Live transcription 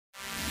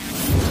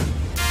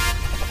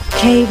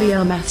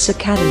KVR Maths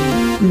Academy,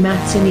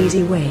 Maths an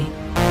Easy Way.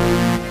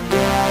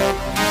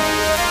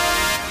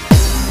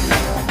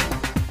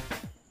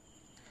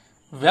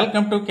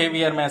 Welcome to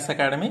KVR maths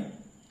academy.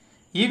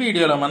 ఈ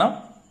వీడియోలో మనం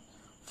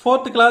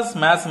 4th class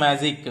maths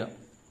magic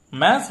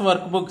maths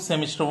work book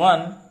semester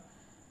 1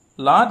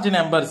 large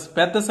numbers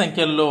పెద్ద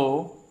సంఖ్యల్లో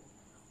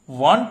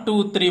 1, 2,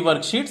 3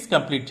 work sheets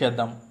complete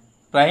చేద్దాం.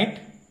 Right,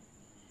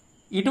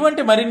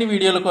 ఇటువంటి మరిన్ని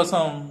వీడియోల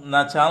కోసం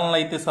నా ఛానల్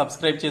అయితే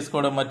సబ్స్క్రైబ్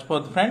చేసుకోవడం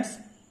మర్చిపోద్దు friends.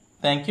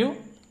 Thank you.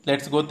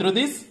 Let's go through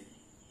this.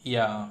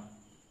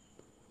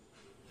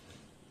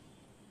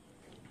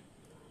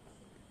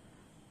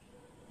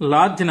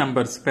 Large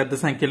numbers పెద్ద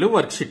సంఖ్యలు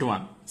వర్క్షీట్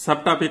 1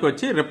 సబ్ టాపిక్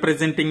వచ్చి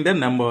రిప్రజెంటింగ్ ద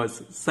నంబర్స్,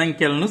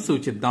 సంఖ్యలను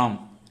సూచిద్దాం.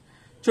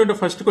 చూడండి,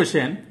 first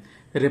question,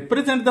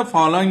 represent the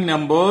following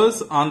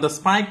numbers on the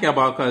spike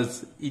abacus.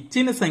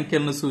 ఇచ్చిన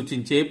సంఖ్యలను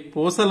సూచించే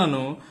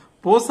పూసలను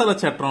పూసల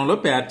చట్రంలో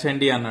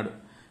పేర్చండి అన్నాడు.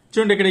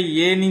 చూడండి, ఇక్కడ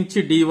ఏ నుంచి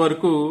డి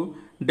వరకు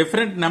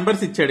డిఫరెంట్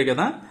నెంబర్స్ ఇచ్చాడు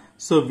కదా.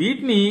 సో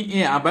వీటిని ఈ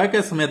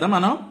అబాకస్ మీద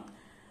మనం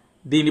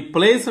దీని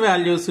ప్లేస్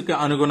వాల్యూస్ కి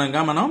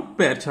అనుగుణంగా మనం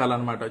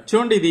పేర్చాలన్నమాట.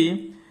 చూడండి, ఇది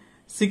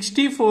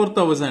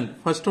 64,000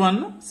 ఫస్ట్ వన్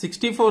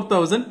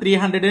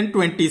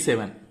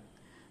 64,327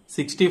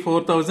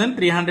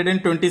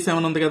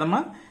 64,327 ఉంది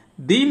కదమ్మా.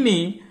 దీన్ని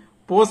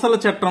పూసల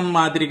చట్రం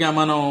మాదిరిగా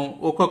మనం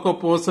ఒక్కొక్క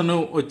పూసను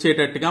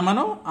వచ్చేటట్టుగా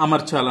మనం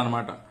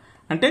అమర్చాలన్నమాట.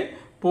 అంటే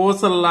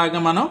పూసల్లాగా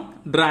మనం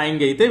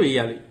డ్రాయింగ్ అయితే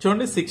వేయాలి.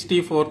 చూడండి,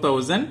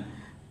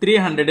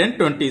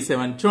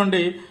 64,327.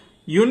 చూడండి,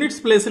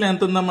 యూనిట్స్ ప్లేస్ లో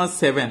ఎంత ఉందమ్మా?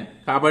 7.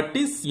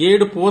 కాబట్టి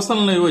 7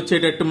 పూసలను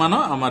వచ్చేటట్టు మనం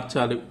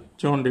అమర్చాలి.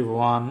 చూడండి,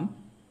 1,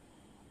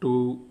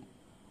 2,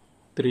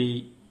 3,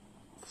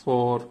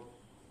 4,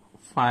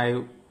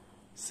 5,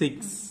 6,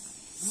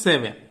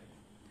 7.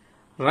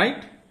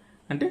 రైట్,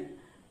 అంటే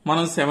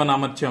మనం 7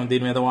 అమర్చాం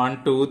దీని మీద. 1,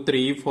 2,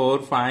 3, 4,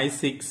 5,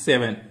 6,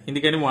 7.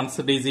 ఎందుకని 1th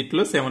డిజిట్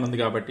లో 7 ఉంది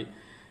కాబట్టి.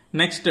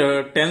 నెక్స్ట్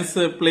 10th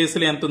ప్లేస్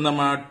లో ఎంత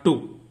ఉందమ్మా? 2.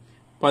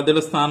 10ల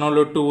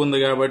స్థానంలో 2 ఉంది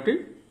కాబట్టి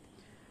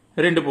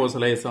 2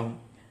 పూసలు వేసాం.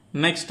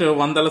 నెక్స్ట్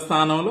 100ల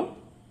స్థానంలో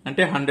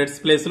అంటే 100th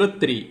ప్లేస్ లో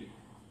 3.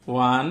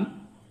 1,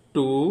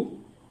 2,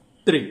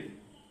 3.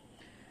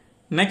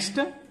 నెక్స్ట్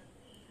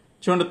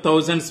చూడండి,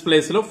 1000th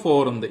ప్లేస్ లో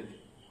 4 ఉంది.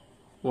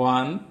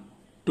 1,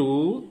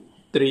 2,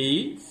 3,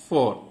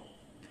 4.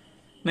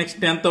 నెక్స్ట్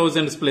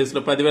 10,000th ప్లేస్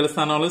లో 10,000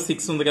 స్థానంలో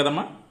 6 ఉంది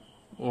కదమ్మా.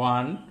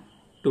 1,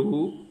 2,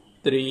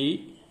 3,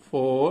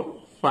 4,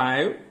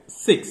 5,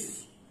 6.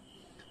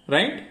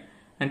 రైట్,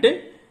 అంటే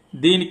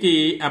దీనికి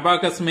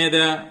అబాకస్ మీద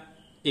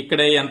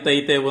ఇక్కడ ఎంత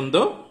అయితే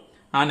ఉందో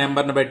ఆ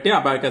నెంబర్ని బట్టి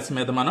అబాకస్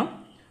మీద మనం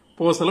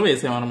పూసలు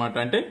వేసామన్నమాట.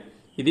 అంటే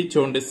ఇది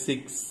చూడండి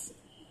 6,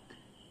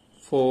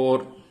 4,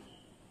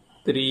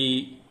 3,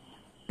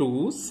 2,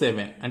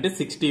 7 అంటే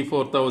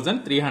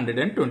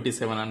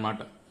 64,327 అన్నమాట.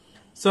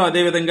 సో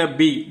అదేవిధంగా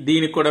బి,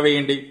 దీనికి కూడా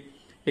వేయండి.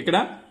 ఇక్కడ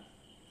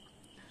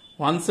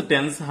 1s,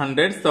 10s,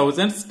 100s,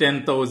 1000s,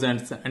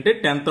 10,000s అంటే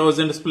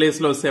 10,000s ప్లేస్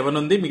లో 7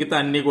 ఉంది, మిగతా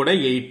అన్ని కూడా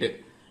 8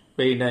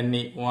 వేయండి.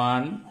 అన్ని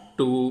 1,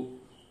 2,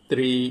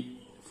 3,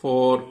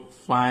 4,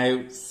 5,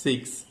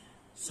 6,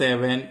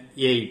 7,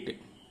 8.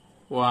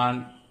 1,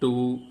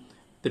 2,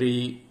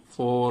 3,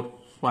 4,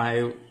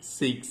 5,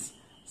 6,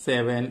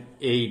 7,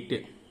 8.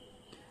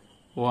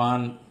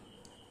 1,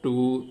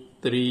 2,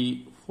 3,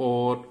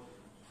 4,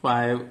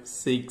 5,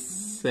 6,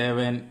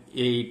 7,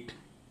 8.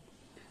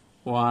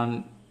 1,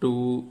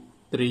 2,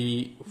 3,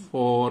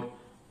 4,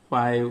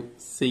 5,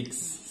 6,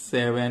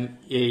 7,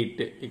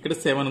 8. ఇక్కడ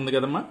 7 ఉంది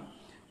కదమ్మా.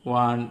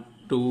 1,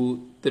 2,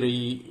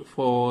 3,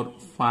 4,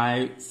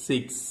 5,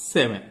 6,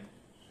 7.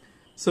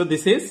 So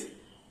this is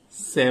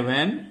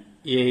 7,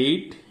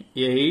 8,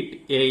 8,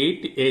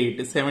 8, 8.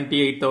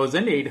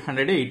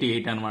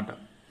 78,888 అనమాట.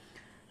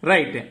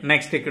 రైట్,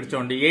 నెక్స్ట్ ఇక్కడ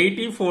చూడండి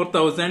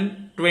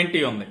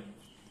 84,020 ఉంది.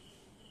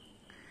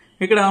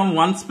 ఇక్కడ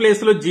 1th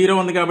ప్లేస్ లో 0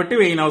 ఉంది కాబట్టి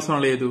వేయని అవసరం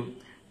లేదు.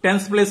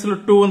 10th ప్లేస్ లో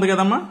 2 ఉంది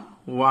కదమ్మా.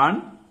 1,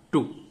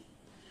 2.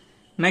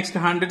 నెక్స్ట్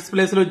 100th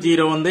ప్లేస్ లో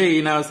 0 ఉంది,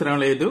 వేయని అవసరం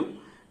లేదు.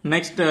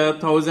 నెక్స్ట్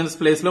 1000th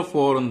ప్లేస్ లో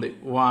 4 ఉంది.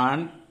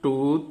 1,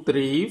 2,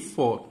 3,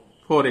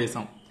 4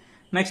 వేసాం.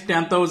 నెక్స్ట్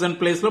 10,000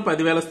 ప్లేస్ లో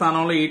 10,000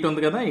 స్థానంలో 8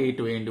 ఉంది కదా, 8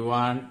 వేయండి.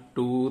 1,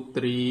 2,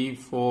 3,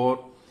 4,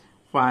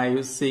 5,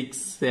 6,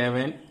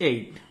 7,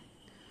 8.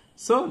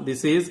 సో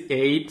దిస్ ఈజ్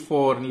 8,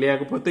 4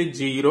 లేకపోతే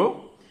 0,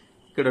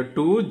 ఇక్కడ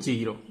 2,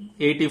 0.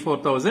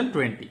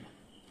 84,020.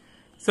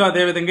 సో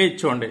అదేవిధంగా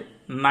ఇచ్చోండి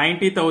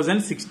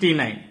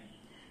 90,069.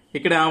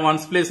 ఇక్కడ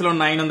 1th ప్లేస్ లో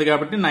 9 ఉంది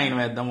కాబట్టి 9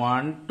 వేద్దాం.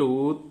 1, 2,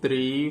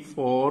 3,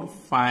 4,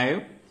 5,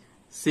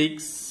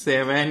 6,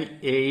 7,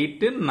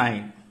 8,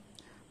 9.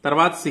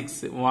 తర్వాత 6.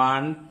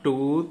 1,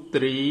 2,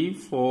 3,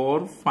 4,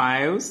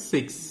 5,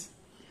 6.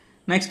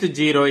 నెక్స్ట్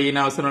 0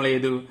 వేయని అవసరం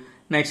లేదు.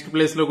 నెక్స్ట్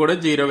ప్లేస్ లో కూడా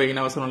 0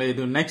 వేయని అవసరం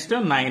లేదు. నెక్స్ట్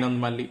 9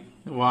 ఉంది మళ్ళీ.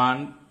 1,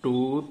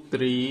 2,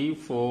 3,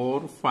 4,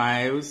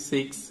 5,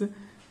 6,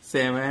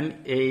 7,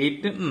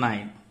 8,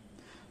 9.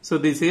 So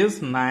this is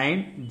 9,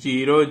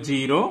 0,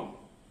 0,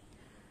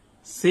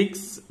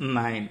 6,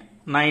 9.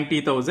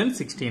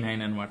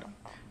 90,069 అనమాట.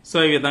 సో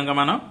ఈ విధంగా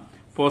మనం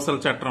పూసల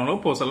చట్రంలో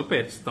పూసలు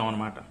పేర్చుతాం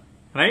అనమాట.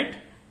 రైట్,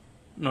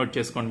 నోట్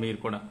చేసుకోండి మీరు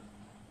కూడా.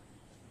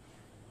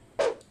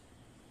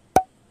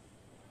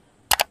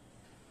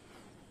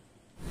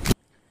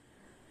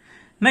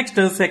 Next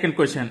second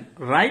question,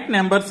 right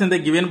numbers in the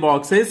given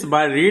boxes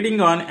by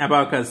reading on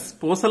abacus.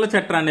 పూసల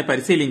చట్రాన్ని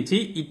పరిశీలించి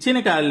ఇచ్చిన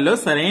ఖాళీలో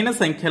సరైన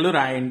సంఖ్యలు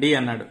రాయండి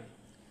అన్నాడు.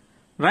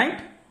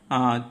 రైట్,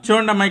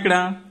 చూడండమ్మా,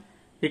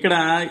 ఇక్కడ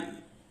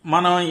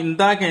మనం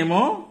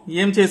ఇందాకేమో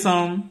ఏం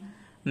చేసాం,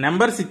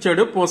 నెంబర్స్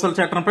ఇచ్చాడు, పూసల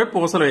చట్రంపై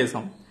పూసలు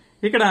వేసాం.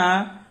 ఇక్కడ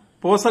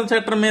పూసల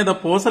చట్రం మీద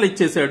పూసలు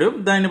ఇచ్చేసాడు,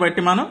 దాన్ని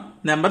బట్టి మనం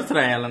నెంబర్స్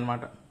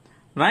రాయాలన్నమాట.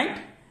 Right,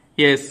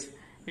 yes.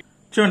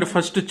 చూడండి,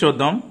 ఫస్ట్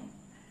చూద్దాం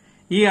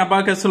ఈ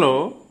అబాకస్ లో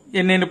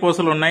ఎన్ని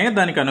పూసలు ఉన్నాయో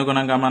దానికి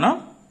అనుగుణంగా మనం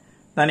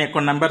దాని యొక్క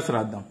నెంబర్స్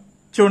రాద్దాం.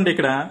 చూడండి,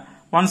 ఇక్కడ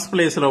వన్స్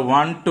ప్లేస్ లో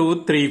 1 2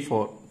 3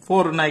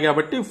 4 ఉన్నాయి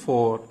కాబట్టి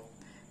 4.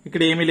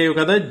 ఇక్కడ ఏమీ లేవు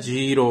కదా,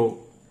 0.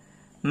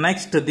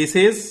 నెక్స్ట్ దిస్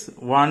ఈస్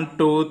 1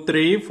 2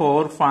 3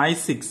 4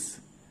 5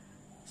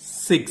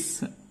 6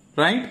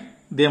 రైట్,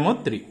 ఇదేమో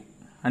 3.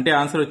 అంటే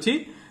ఆన్సర్ వచ్చి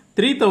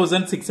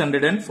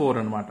 3604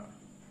 అనమాట.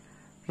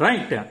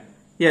 Right,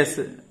 yes.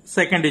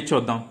 సెకండ్ ఇది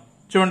చూద్దాం.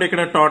 చూడండి,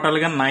 ఇక్కడ టోటల్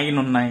గా 9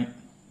 ఉన్నాయి.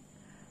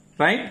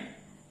 రైట్,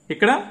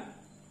 ఇక్కడ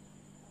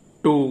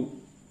 2.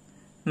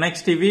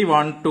 నెక్స్ట్ ఇవి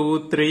 1 2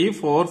 3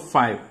 4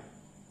 5.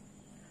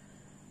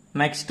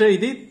 నెక్స్ట్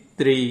ఇది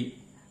 3.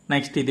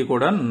 నెక్స్ట్ ఇది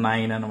కూడా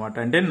 9 అనమాట.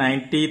 అంటే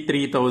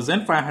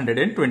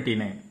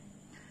 93,529.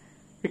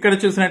 ఇక్కడ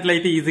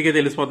చూసినట్లయితే ఈజీగా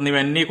తెలిసిపోతుంది,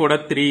 ఇవన్నీ కూడా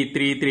 3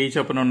 3 3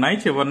 చొప్పున ఉన్నాయి.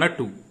 చివరిన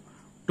 2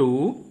 2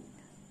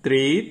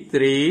 3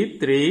 3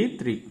 3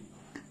 3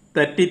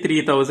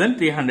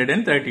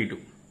 33,332.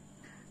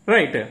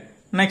 రైట్,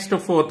 నెక్స్ట్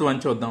ఫోర్త్ వన్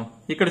చూద్దాం.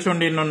 ఇక్కడ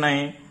చూడండి ఎన్ని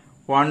ఉన్నాయి,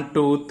 1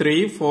 2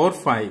 3 4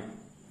 5.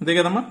 అంతే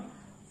కదమ్మా,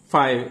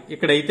 5.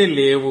 ఇక్కడైతే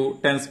లేవు.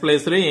 10th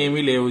ప్లేస్ లో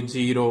ఏమీ లేవు,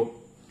 0.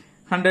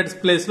 100th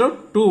ప్లేస్ లో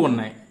 2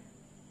 ఉన్నాయి.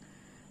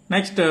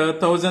 నెక్స్ట్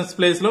 1000th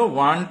ప్లేస్ లో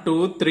 1 2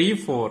 3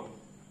 4.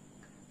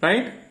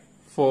 రైట్,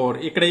 4.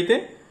 ఇక్కడైతే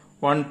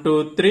 1 2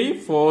 3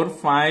 4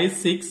 5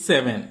 6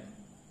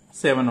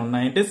 7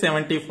 ఉన్నాయి. అంటే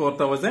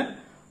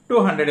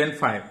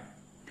 74,205.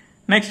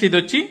 నెక్స్ట్ ఇది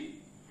వచ్చి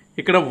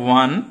ఇక్కడ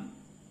 1.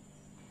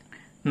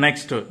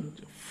 నెక్స్ట్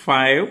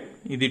 5.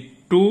 ఇది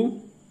 2.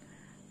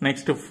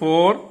 నెక్స్ట్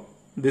 4.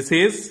 దిస్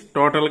ఈస్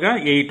టోటల్ గా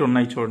 8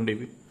 ఉన్నాయి. చూడండి,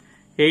 ఇవి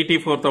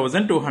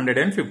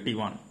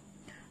 84,251.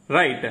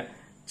 రైట్,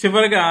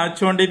 చివరిగా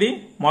చూడండి, ఇది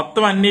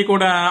మొత్తం అన్ని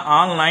కూడా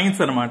ఆల్ 9s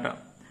అనమాట.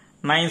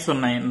 9s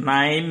ఉన్నాయి.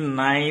 9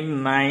 9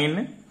 9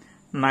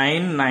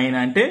 9 9.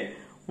 అంటే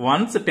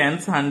 1s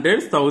 10s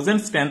 100s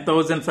 1000s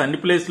 10,000s అన్ని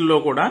ప్లేసుల్లో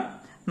కూడా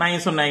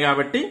 9s ఉన్నాయి.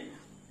 కాబట్టి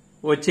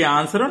వచ్చే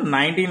ఆన్సర్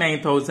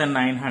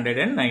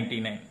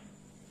 99,999.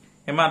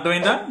 ఏమో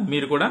అర్థమైందా?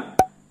 మీరు కూడా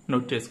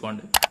నోట్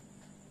చేసుకోండి.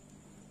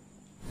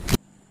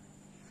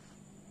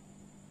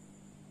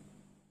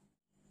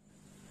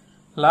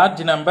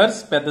 లార్జ్ నంబర్స్,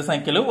 పెద్ద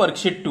సంఖ్యలు,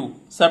 వర్క్షీట్ 2.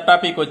 సబ్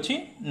టాపిక్ వచ్చి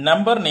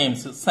నంబర్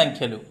నేమ్స్,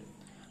 సంఖ్యలు.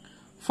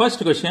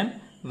 First question,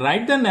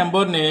 right the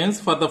number names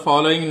for the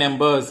following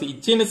numbers.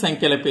 ఇచ్చిన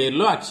సంఖ్యల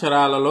పేర్లు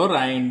అక్షరాలలో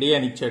రాయండి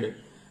అని ఇచ్చాడు.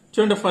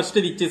 చూడండి, ఫస్ట్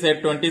ఇది ఇచ్చేసాడు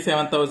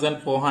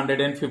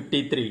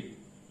 27,453,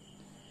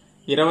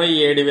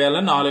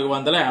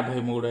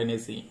 27,453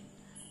 అనేసి.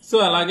 సో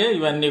అలాగే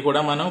ఇవన్నీ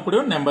కూడా మనం ఇప్పుడు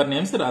నెంబర్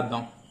నేమ్స్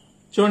రాద్దాం.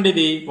 చూడండి,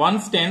 ఇది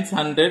 1s 10s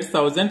 100s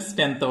 1000s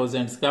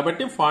 10,000s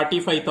కాబట్టి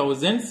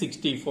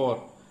 45,064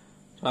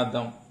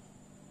 రాద్దాం.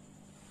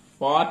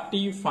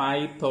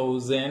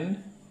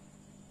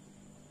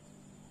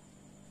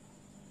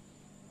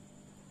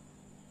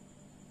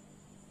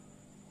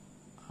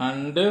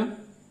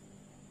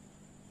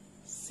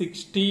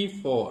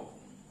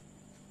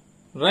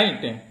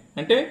 రైట్,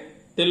 అంటే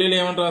తెలుగులో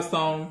ఏమని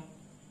రాస్తాం,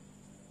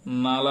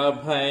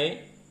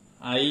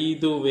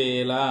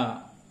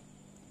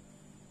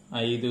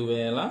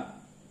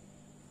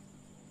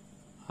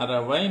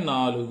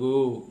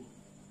 45,064.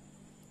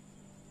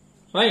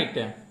 రైట్,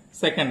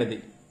 సెకండ్ది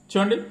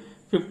చూడండి,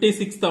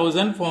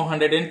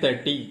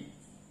 56,430.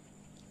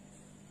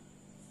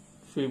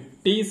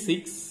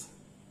 56,430.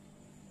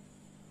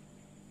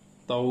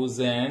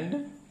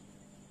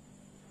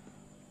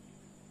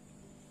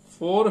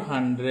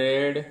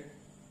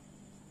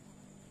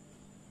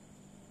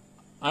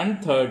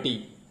 56,430.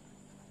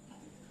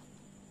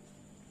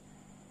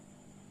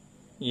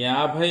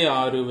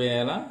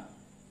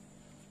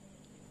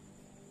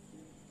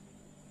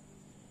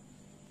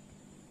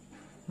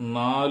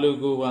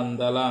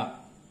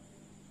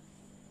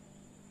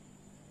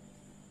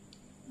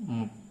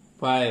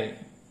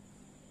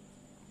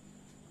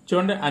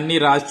 చూడండి, అన్ని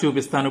రాసి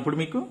చూపిస్తాను ఇప్పుడు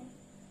మీకు.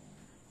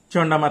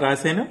 చూడండి అమ్మా,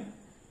 రాశాను.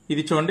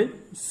 ఇది చూడండి,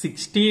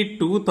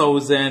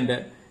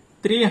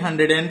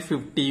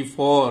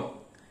 62,354.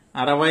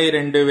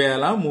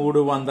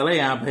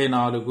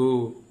 62,354.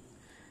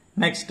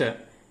 Next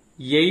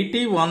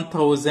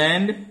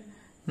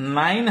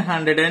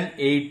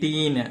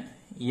 81,918.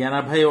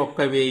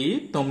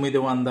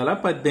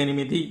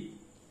 81,918.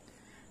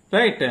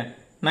 Right,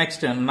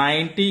 next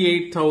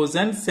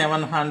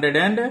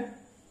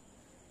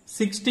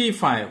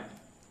 98,765.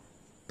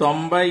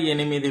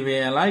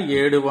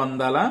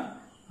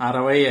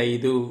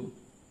 98,765.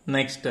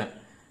 Next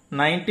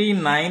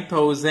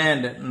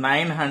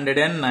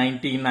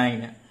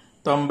 99,999.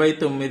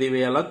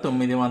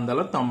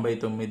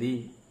 99,999.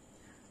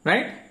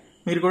 Right,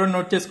 మీరు కూడా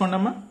నోట్ చేసుకోండి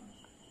అమ్మా.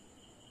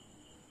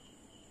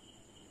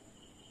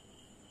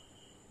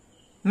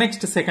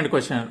 Next second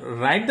question,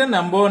 right the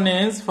number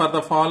names for the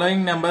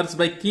following numbers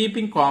by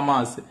keeping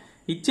commas.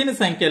 ఇచ్చిన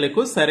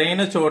సంఖ్యలకు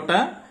సరైన చోట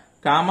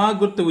కామా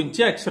గుర్తు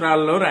ఉంచి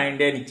అక్షరాలలో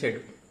రాయండి అని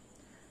ఇచ్చాడు.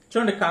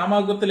 చూడండి, కామా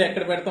గుర్తులు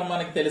ఎక్కడ పెడతాం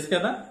మనకి తెలుసు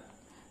కదా.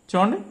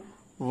 చూడండి,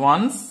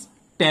 వన్స్,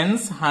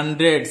 టెన్స్,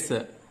 హండ్రెడ్స్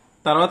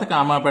తర్వాత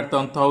కామా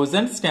పెడతాం,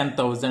 థౌజండ్స్,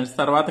 10,000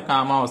 తర్వాత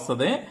కామా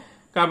వస్తుంది.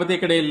 కాకపోతే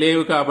ఇక్కడ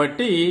లేవు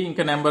కాబట్టి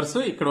ఇంకా నెంబర్స్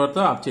ఇక్కడ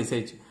వరకు ఆఫ్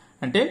చేసేయచ్చు.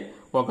 అంటే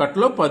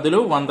 1లు, 10లు,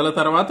 100ల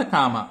తర్వాత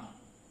కామా,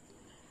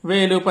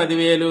 1000,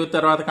 10,000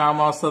 తర్వాత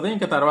కామా వస్తుంది.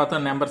 ఇంకా తర్వాత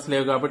నెంబర్స్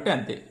లేవు కాబట్టి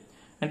అంతే.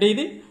 అంటే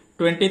ఇది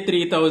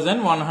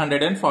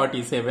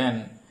 23,147.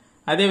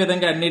 అదే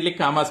విధంగా అన్నిటికి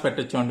కామాస్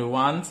పెట్టచ్చు.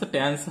 Once,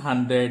 tense,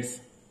 hundreds,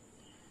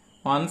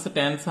 once,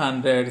 tense,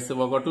 hundreds,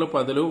 1లు,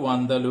 10లు,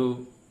 100లు,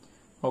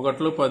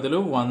 1లు, 10లు,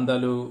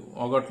 100లు,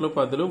 1లు,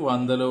 10లు,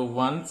 100లు,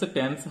 once,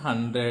 tense,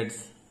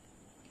 hundreds.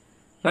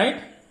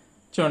 Right.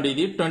 చూడండి,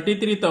 ఇది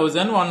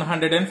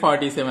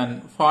 23,147,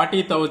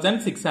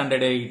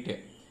 40,608,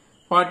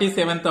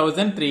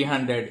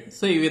 47,300.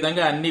 సో ఈ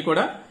విధంగా అన్ని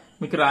కూడా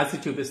మీకు రాసి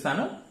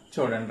చూపిస్తాను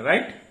చూడండి.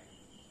 Right.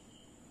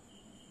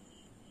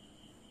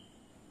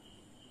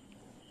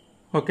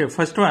 Okay,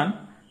 first one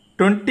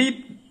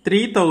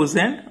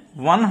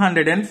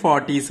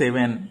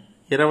 23,147,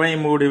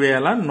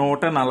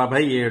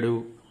 23,147.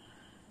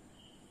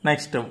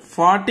 Next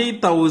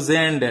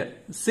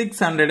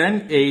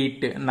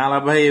 40,608,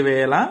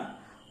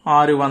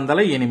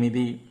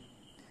 40,608.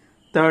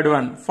 Third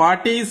one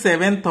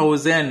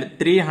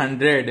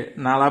 47,300,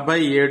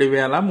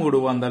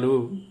 47,300.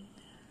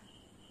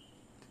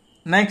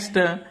 Next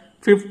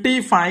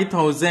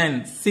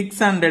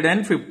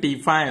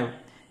 55,655,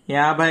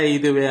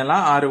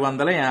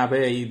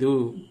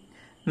 55,655.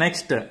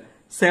 Next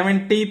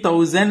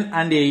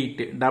 70,008,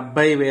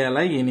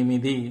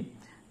 70,008.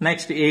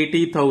 Next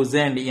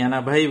 80,000,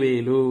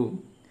 80,000.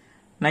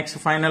 Next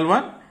final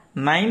one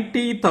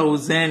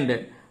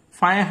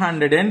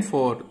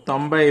 90,504,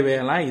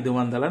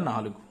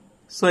 90,504.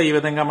 So ఈ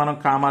విధంగా మనం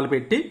కామాలు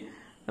పెట్టి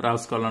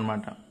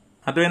రాసుకోవాలన్నమాట.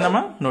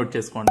 అర్థమైందమ్మా? నోట్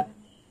చేసుకోండి.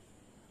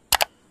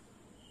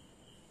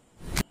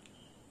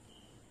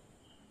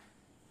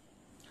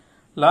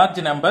 లార్జ్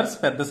నెంబర్స్,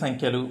 పెద్ద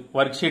సంఖ్యలు,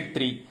 వర్క్షీట్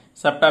 3,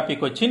 సబ్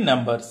టాపిక్ వచ్చి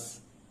numbers.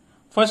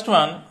 First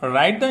one,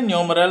 right the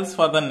numerals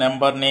for the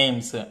number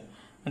names.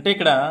 అంటే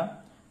ఇక్కడ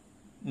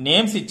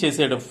నేమ్స్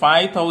ఇచ్చేసాడు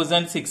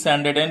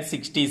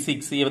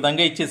 5,666 ఈ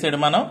విధంగా ఇచ్చేసాడు.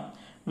 మనం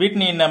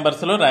వీటిని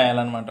నెంబర్స్ లో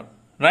రాయాలన్నమాట.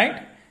 రైట్.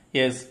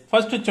 ఎస్.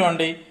 ఫస్ట్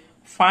చూడండి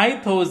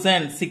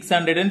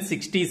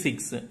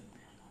 5,666,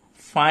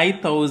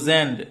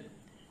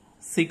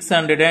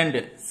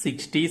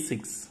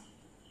 5,666.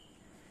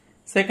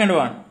 సెకండ్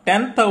వన్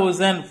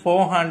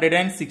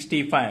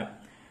 10,465,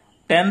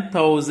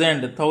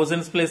 10,000,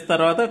 థౌజండ్స్ ప్లేస్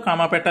తర్వాత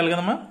కామా పెట్టాలి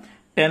కదమ్మా.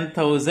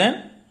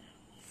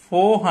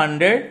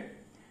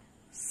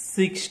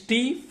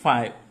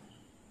 10,465.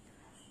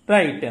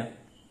 Right.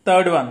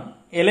 Third one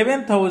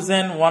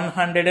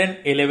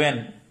 11,111,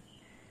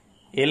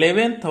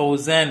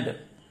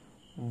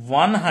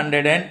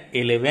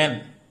 11,111.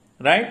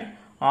 Right.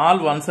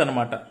 All once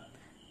అనమాట.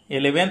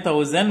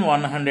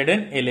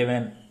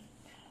 11,111.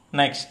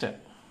 నెక్స్ట్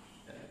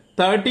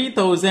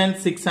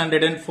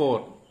 30,604,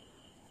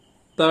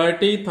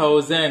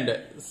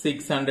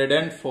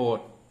 30,604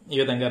 ఈ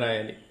విధంగా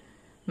రాయాలి.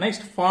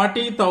 నెక్స్ట్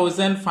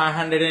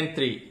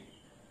 40,503,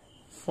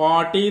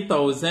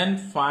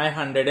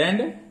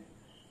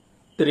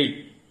 40,503.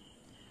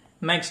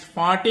 నెక్స్ట్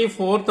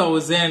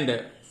 44,000,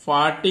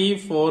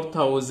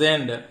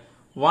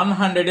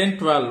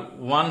 44,112,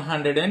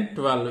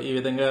 112 ఈ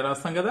విధంగా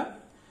రాస్తాం కదా.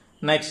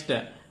 నెక్స్ట్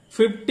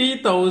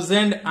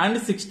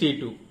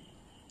 50,062.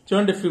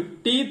 చూడండి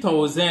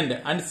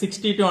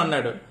 50,062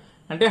 అన్నాడు.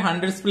 అంటే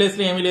హండ్రెడ్స్ ప్లేస్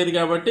లో ఏమీ లేదు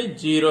కాబట్టి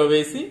 0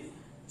 వేసి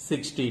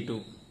 62.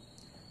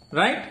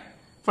 రైట్.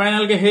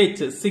 ఫైనల్ గా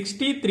హెచ్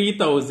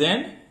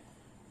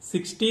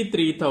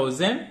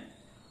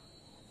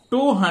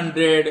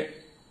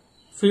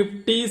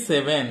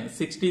 63,257,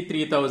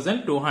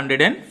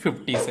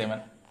 63,257.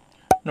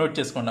 నోట్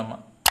చేసుకోండి అమ్మా.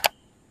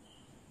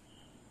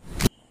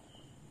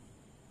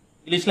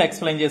 ఇంగ్లీష్ లో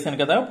ఎక్స్ప్లెయిన్ చేశాను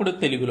కదా, ఇప్పుడు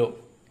తెలుగులో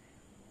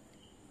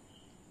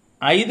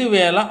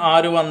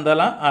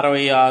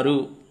 5,666,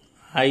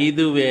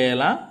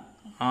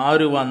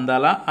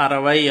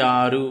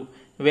 5,666.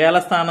 వేల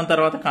స్థానం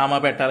తర్వాత కామా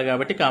పెట్టాలి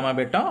కాబట్టి కామా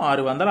పెట్టాం,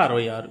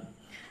 666.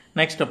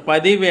 నెక్స్ట్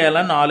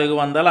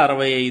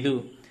 10,465,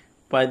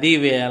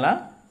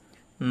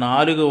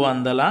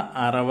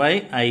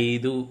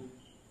 10,465.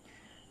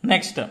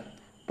 నెక్స్ట్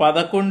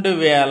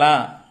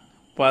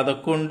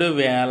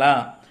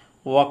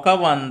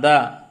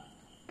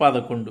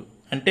 11,111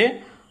 అంటే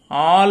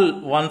ఆల్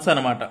వన్స్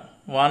అనమాట.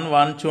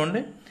 1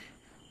 చూడండి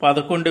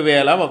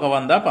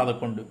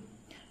 11,111.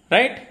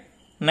 Right.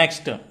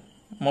 Next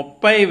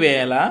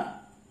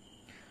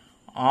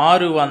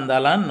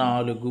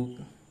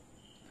 30,604.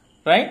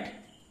 Right.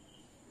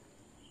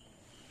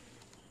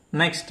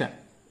 Next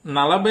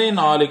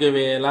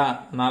 44,000,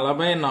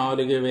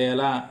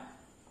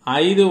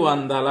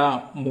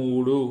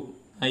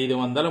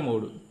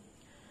 503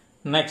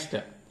 next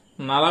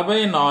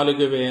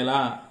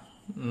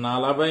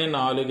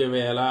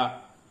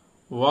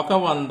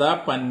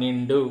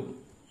 44,112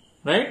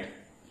 right.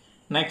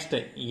 Next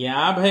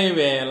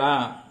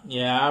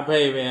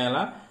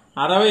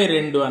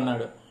 50,62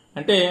 అన్నాడు.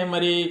 అంటే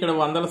మరి ఇక్కడ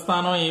వందల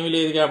స్థానం ఏమీ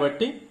లేదు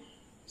కాబట్టి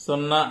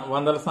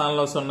 100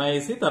 స్థానంలో 0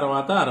 వేసి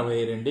తర్వాత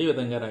 62 ఈ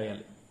విధంగా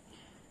రాయాలి.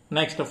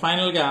 నెక్స్ట్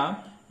ఫైనల్ గా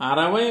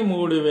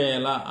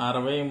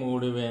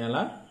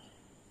 63,257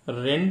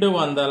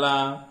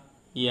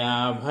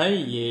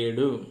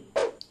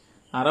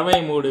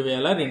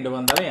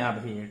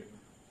 63,257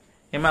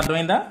 ఏం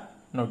అర్థమైందా?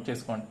 నోట్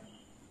చేసుకోండి.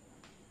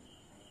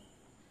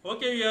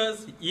 ఓకే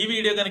వ్యూయర్స్, ఈ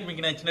వీడియో కనుక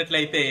మీకు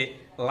నచ్చినట్లయితే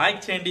లైక్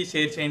చేయండి,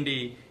 షేర్ చేయండి.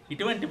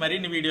 ఇటువంటి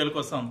మరిన్ని వీడియోల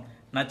కోసం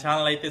నా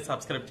ఛానల్ అయితే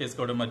సబ్స్క్రైబ్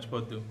చేసుకోవడం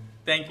మర్చిపోద్దు.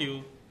 Thank you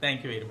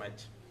very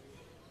much.